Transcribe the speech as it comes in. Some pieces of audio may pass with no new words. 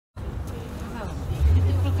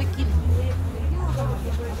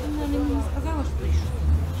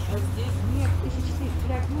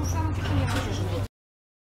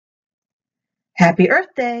Happy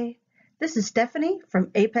Earth Day! This is Stephanie from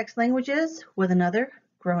Apex Languages with another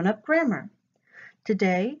grown-up grammar.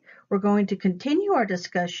 Today, we're going to continue our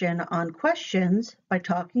discussion on questions by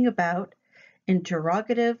talking about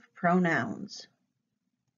interrogative pronouns.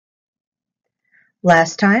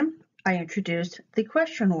 Last time, I introduced the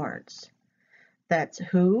question words. That's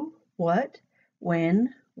who, what,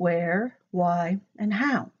 when, where, why, and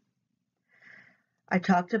how. I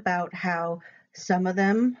talked about how some of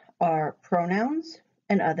them are pronouns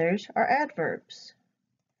and others are adverbs.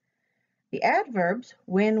 The adverbs,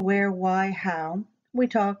 when, where, why, how, we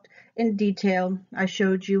talked in detail. I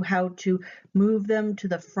showed you how to move them to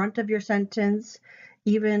the front of your sentence.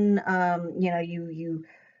 Even, you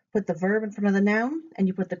put the verb in front of the noun and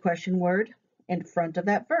you put the question word in front of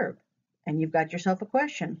that verb. And you've got yourself a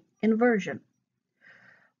question, inversion.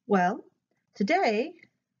 Well, today,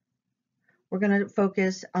 we're going to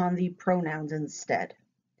focus on the pronouns instead.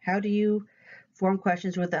 How do you form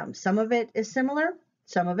questions with them? Some of it is similar,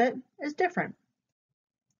 some of it is different.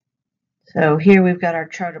 So here we've got our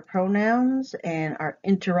chart of pronouns and our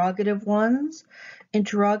interrogative ones.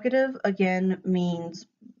 Interrogative, again, means,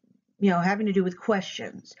 having to do with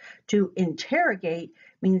questions. To interrogate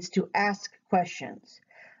means to ask questions,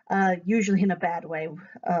 usually in a bad way,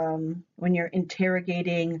 when you're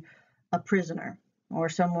interrogating a prisoner or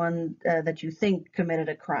someone that you think committed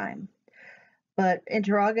a crime. But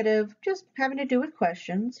interrogative, just having to do with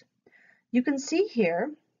questions. You can see here,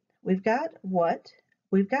 we've got what,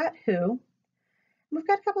 we've got who, we've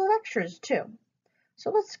got a couple of extras too. So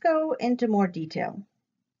let's go into more detail.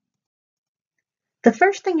 The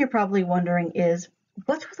first thing you're probably wondering is,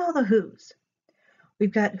 what's with all the who's?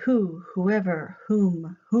 We've got who, whoever,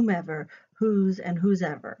 whom, whomever, whose, and whose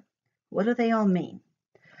ever. What do they all mean?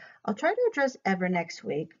 I'll try to address ever next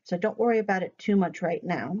week, so don't worry about it too much right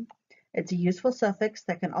now. It's a useful suffix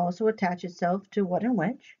that can also attach itself to what and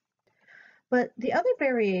which. But the other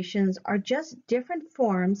variations are just different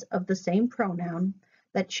forms of the same pronoun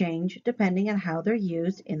that change depending on how they're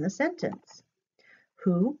used in the sentence.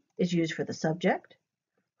 Who is used for the subject,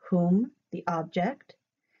 whom the object,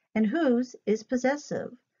 and whose is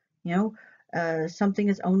possessive. Something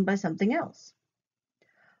is owned by something else.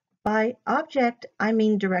 By object, I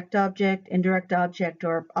mean direct object, indirect object,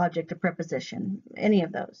 or object of preposition, any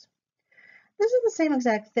of those. This is the same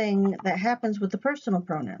exact thing that happens with the personal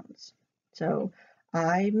pronouns. So,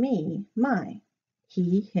 I, me, my,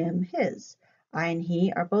 he, him, his. I and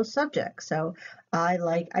he are both subjects, so I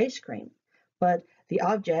like ice cream, but the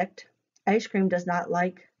object, ice cream, does not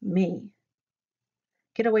like me.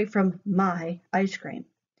 Get away from my ice cream.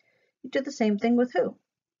 You do the same thing with who.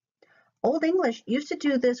 Old English used to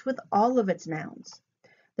do this with all of its nouns.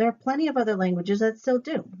 There are plenty of other languages that still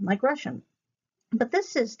do, like Russian. But this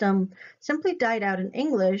system simply died out in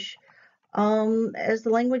English as the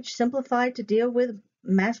language simplified to deal with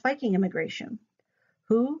mass Viking immigration.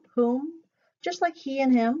 Who, whom, just like he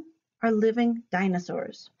and him, are living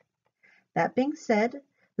dinosaurs. That being said,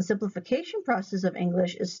 the simplification process of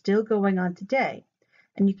English is still going on today,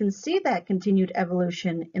 and you can see that continued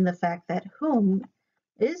evolution in the fact that whom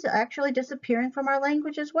is actually disappearing from our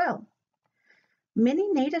language as well.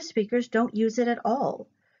 Many native speakers don't use it at all.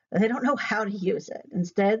 They don't know how to use it.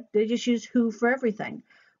 Instead, they just use who for everything,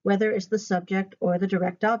 whether it's the subject or the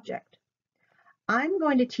direct object. I'm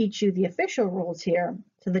going to teach you the official rules here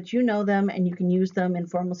so that you know them and you can use them in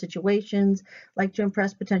formal situations, like to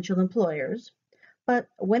impress potential employers. But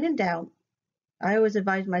when in doubt, I always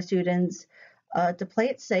advise my students to play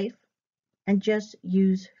it safe and just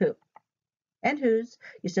use who. And whose,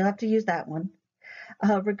 you still have to use that one.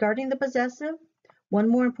 Regarding the possessive, one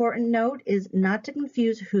more important note is not to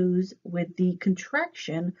confuse whose with the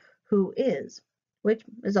contraction who is, which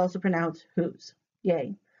is also pronounced whose.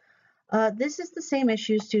 Yay. This is the same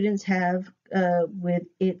issue students have with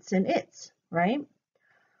its and its, right?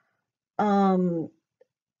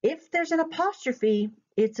 If there's an apostrophe,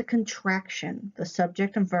 it's a contraction. The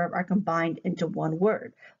subject and verb are combined into one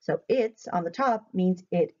word. So it's on the top means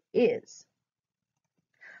it is.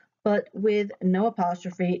 But with no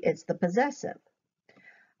apostrophe, it's the possessive.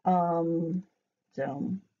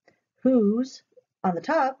 So whose on the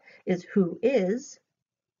top is who is.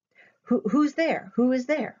 Who's there? Who is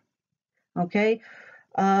there? Okay.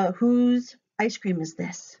 Whose ice cream is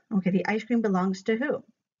this? Okay, the ice cream belongs to who?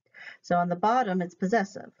 So on the bottom, it's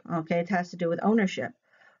possessive. Okay, it has to do with ownership.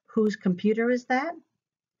 Whose computer is that?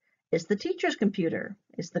 It's the teacher's computer.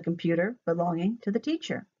 It's the computer belonging to the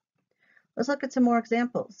teacher. Let's look at some more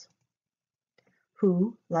examples.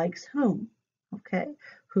 Who likes whom? Okay,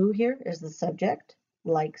 who here is the subject,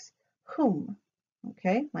 likes whom.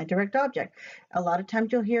 Okay, my direct object. A lot of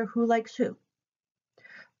times you'll hear who likes who.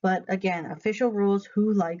 But again, official rules,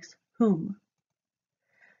 who likes whom.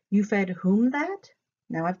 You fed whom that?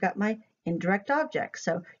 Now I've got my indirect object.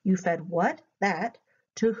 So you fed what? That.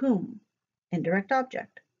 To whom? Indirect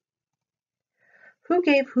object. Who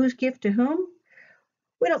gave whose gift to whom?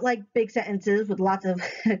 We don't like big sentences with lots of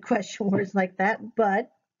question words like that,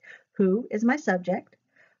 but who is my subject?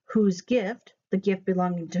 Whose gift? The gift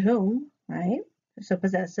belonging to whom, right? So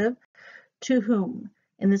possessive. To whom?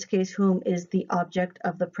 In this case, whom is the object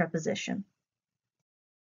of the preposition.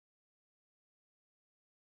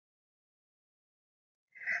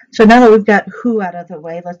 So now that we've got who out of the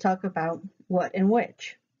way, let's talk about what and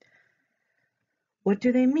which. What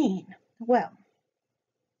do they mean? Well,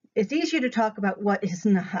 it's easier to talk about what is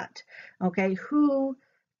not, okay? Who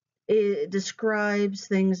describes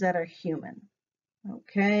things that are human,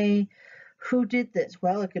 okay? Who did this?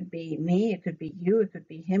 Well, it could be me, it could be you, it could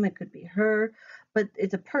be him, it could be her, but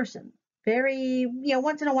it's a person. Very,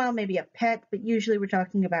 once in a while, maybe a pet, but usually we're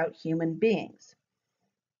talking about human beings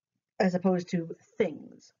as opposed to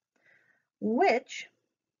things. Which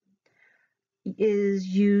is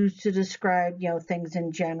used to describe, things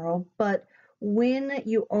in general, but when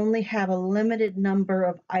you only have a limited number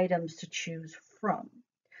of items to choose from.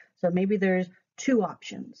 So maybe there's 2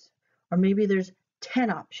 options, or maybe there's 10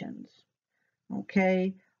 options,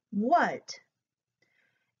 okay? What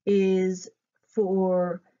is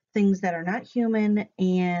for things that are not human,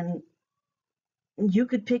 and you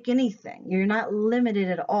could pick anything. You're not limited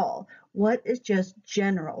at all. What is just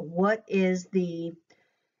general? What is the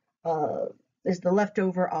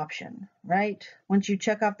leftover option, right? Once you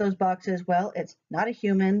check off those boxes, well, it's not a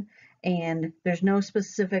human and there's no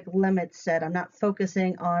specific limit set. I'm not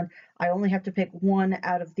focusing on, I only have to pick one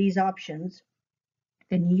out of these options.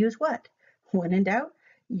 Then you use what? When in doubt,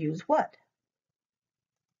 use what?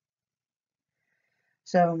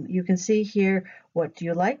 So you can see here, what do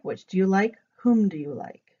you like? Which do you like? Whom do you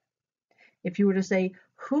like? If you were to say,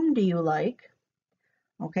 whom do you like?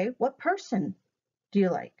 Okay, what person do you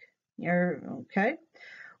like? Okay.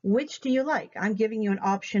 Which do you like? I'm giving you an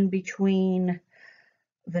option between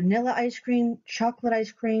vanilla ice cream, chocolate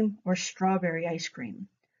ice cream, or strawberry ice cream.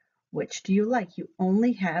 Which do you like? You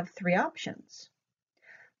only have 3 options.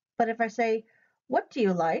 But if I say, what do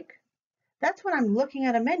you like? That's when I'm looking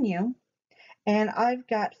at a menu and I've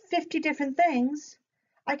got 50 different things.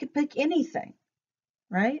 I could pick anything,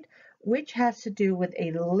 right? Which has to do with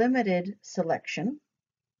a limited selection.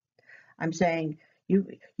 I'm saying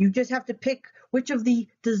you just have to pick which of the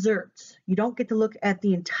desserts. You don't get to look at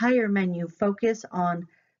the entire menu. Focus on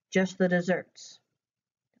just the desserts.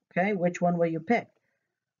 Okay, which one will you pick?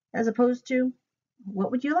 As opposed to,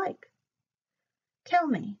 what would you like? Tell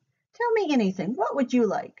me anything. What would you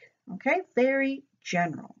like? Okay, very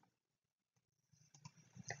general.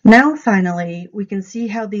 Now finally, we can see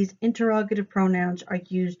how these interrogative pronouns are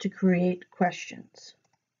used to create questions.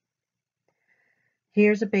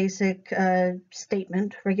 Here's a basic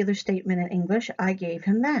statement, regular statement in English. I gave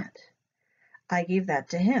him that. I gave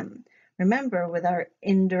that to him. Remember, with our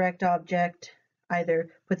indirect object, either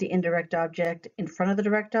put the indirect object in front of the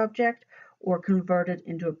direct object or convert it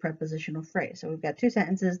into a prepositional phrase. So we've got 2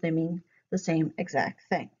 sentences, they mean the same exact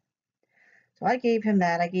thing. So I gave him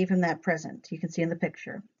that present. You can see in the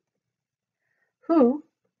picture. Who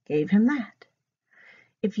gave him that?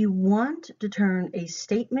 If you want to turn a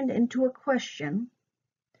statement into a question,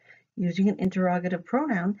 using an interrogative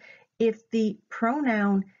pronoun, if the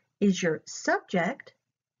pronoun is your subject,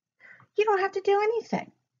 you don't have to do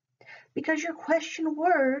anything because your question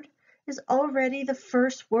word is already the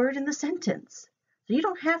first word in the sentence. So you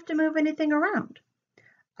don't have to move anything around.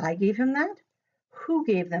 I gave him that. Who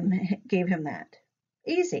gave him that?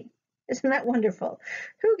 Easy. Isn't that wonderful?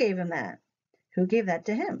 Who gave him that? Who gave that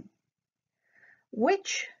to him?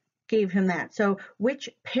 Which gave him that? So which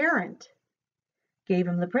parent gave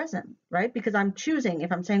him the present, right? Because I'm choosing,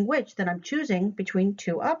 if I'm saying which, then I'm choosing between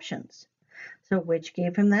 2 options. So which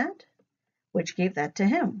gave him that? Which gave that to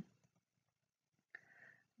him?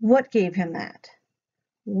 What gave him that?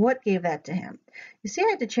 What gave that to him? You see,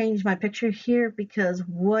 I had to change my picture here because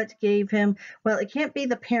what gave him, well, it can't be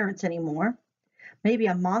the parents anymore. Maybe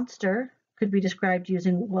a monster could be described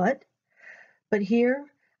using what, but here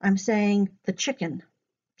I'm saying the chicken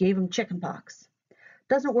gave him chicken pox.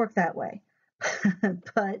 Doesn't work that way.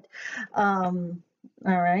 But, all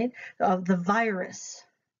right, the virus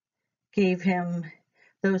gave him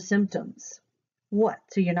those symptoms. What?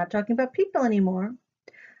 So you're not talking about people anymore.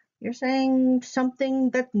 You're saying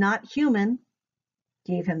something that's not human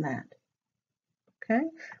gave him that. Okay,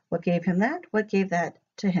 what gave him that? What gave that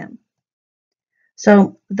to him?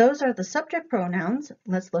 So those are the subject pronouns.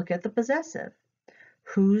 Let's look at the possessive.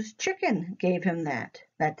 Whose chicken gave him that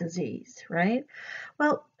disease, right?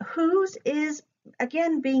 Well, whose is,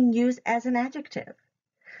 again, being used as an adjective.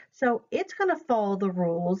 So it's going to follow the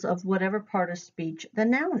rules of whatever part of speech the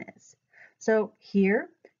noun is. So here,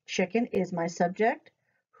 chicken is my subject.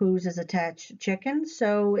 Whose is attached to chicken.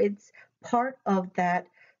 So it's part of that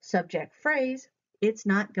subject phrase. It's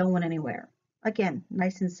not going anywhere. Again,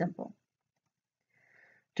 nice and simple.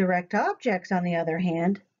 Direct objects, on the other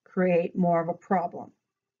hand, create more of a problem.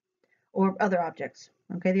 Or other objects.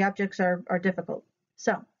 Okay, the objects are difficult.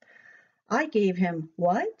 So I gave him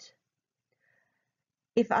what?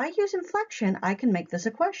 If I use inflection, I can make this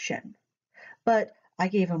a question. But I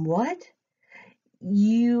gave him what?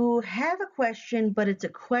 You have a question, but it's a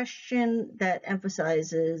question that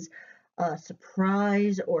emphasizes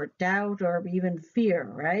surprise or doubt or even fear,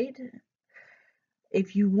 right?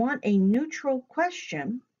 If you want a neutral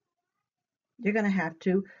question, you're going to have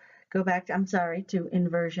to go back to, to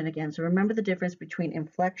inversion again. So remember the difference between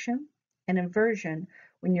inflection and inversion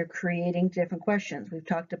when you're creating different questions. We've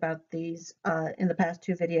talked about these in the past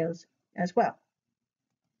 2 videos as well.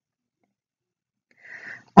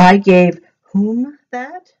 I gave whom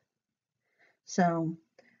that. So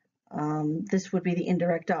this would be the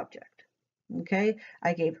indirect object. Okay,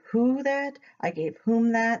 I gave who that, I gave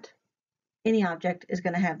whom that. Any object is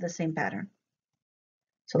going to have the same pattern.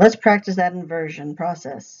 So let's practice that inversion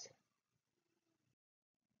process.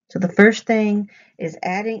 So the first thing is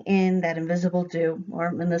adding in that invisible do, or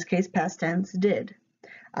in this case, past tense, did.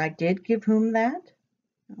 I did give whom that.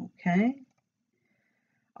 Okay.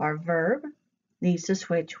 Our verb needs to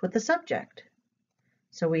switch with the subject.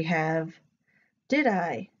 So we have, did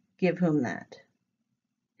I give whom that?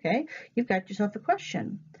 Okay, you've got yourself a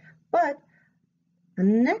question. But the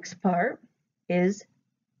next part is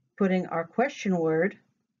putting our question word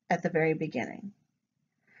at the very beginning.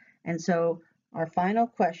 And so our final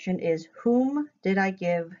question is, whom did I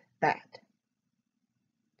give that?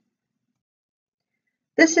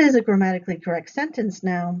 This is a grammatically correct sentence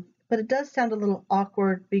now, but it does sound a little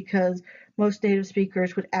awkward because most native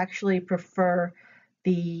speakers would actually prefer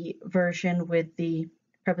the version with the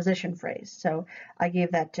preposition phrase. So I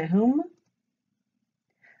gave that to whom?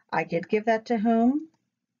 I did give that to whom?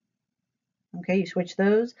 Okay, you switch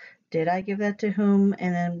those. Did I give that to whom?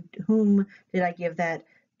 And then whom did I give that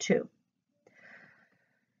to?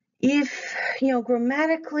 If,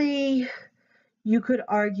 grammatically, you could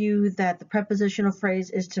argue that the prepositional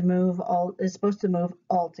phrase is supposed to move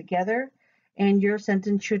all together, and your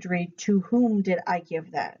sentence should read, to whom did I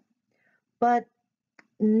give that? But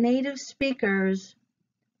native speakers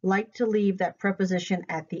like to leave that preposition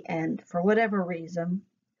at the end for whatever reason.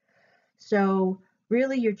 So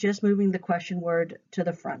really, you're just moving the question word to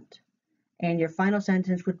the front. And your final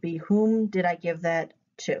sentence would be, whom did I give that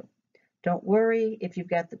to? Don't worry if you've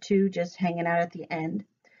got the to just hanging out at the end.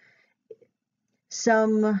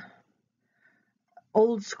 Some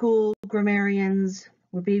old school grammarians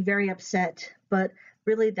would be very upset, but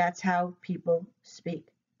really that's how people speak.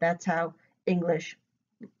 That's how English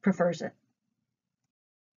prefers it.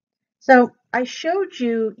 So I showed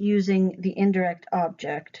you using the indirect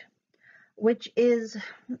object, which is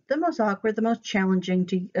the most awkward, the most challenging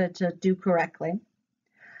to do correctly.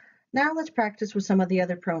 Now let's practice with some of the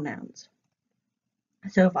other pronouns.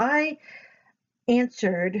 So if I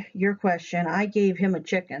answered your question, I gave him a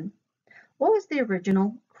chicken, what was the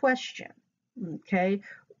original question? Okay,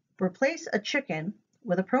 replace a chicken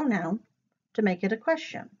with a pronoun to make it a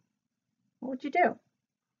question. What would you do?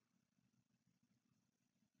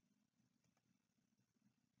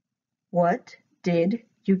 What did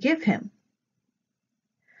you give him?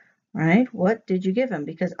 Right? What did you give him?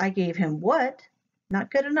 Because I gave him what?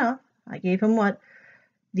 Not good enough. I gave him what?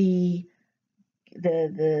 You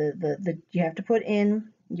have to put in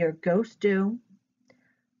your ghost do.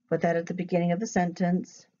 Put that at the beginning of the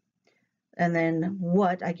sentence. And then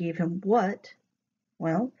what? I gave him what?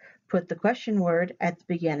 Well, put the question word at the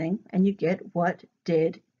beginning and you get, what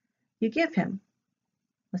did you give him?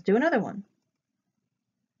 Let's do another one.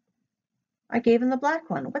 I gave him the black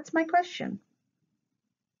one. What's my question?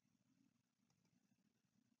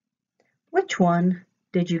 Which one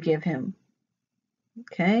did you give him?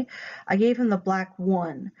 Okay, I gave him the black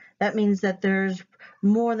one. That means that there's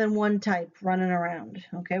more than one type running around.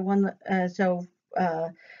 Okay,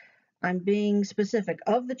 I'm being specific.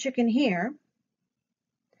 Of the chicken here,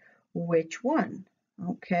 which one?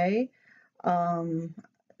 Okay, so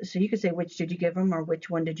you could say which did you give him or which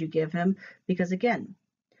one did you give him, because again,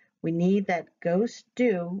 we need that ghost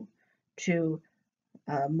do to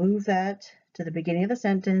move that to the beginning of the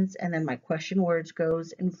sentence, and then my question words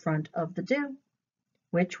goes in front of the do.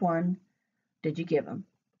 Which one did you give them?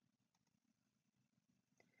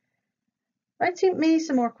 Write me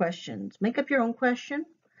some more questions. Make up your own question,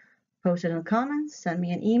 post it in the comments, send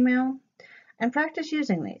me an email, and practice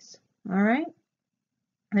using these. All right?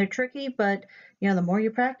 They're tricky, but the more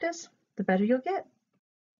you practice, the better you'll get.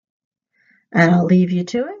 And I'll leave you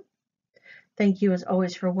to it. Thank you as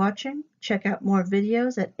always for watching. Check out more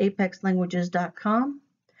videos at apexlanguages.com.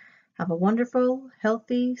 Have a wonderful,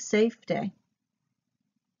 healthy, safe day.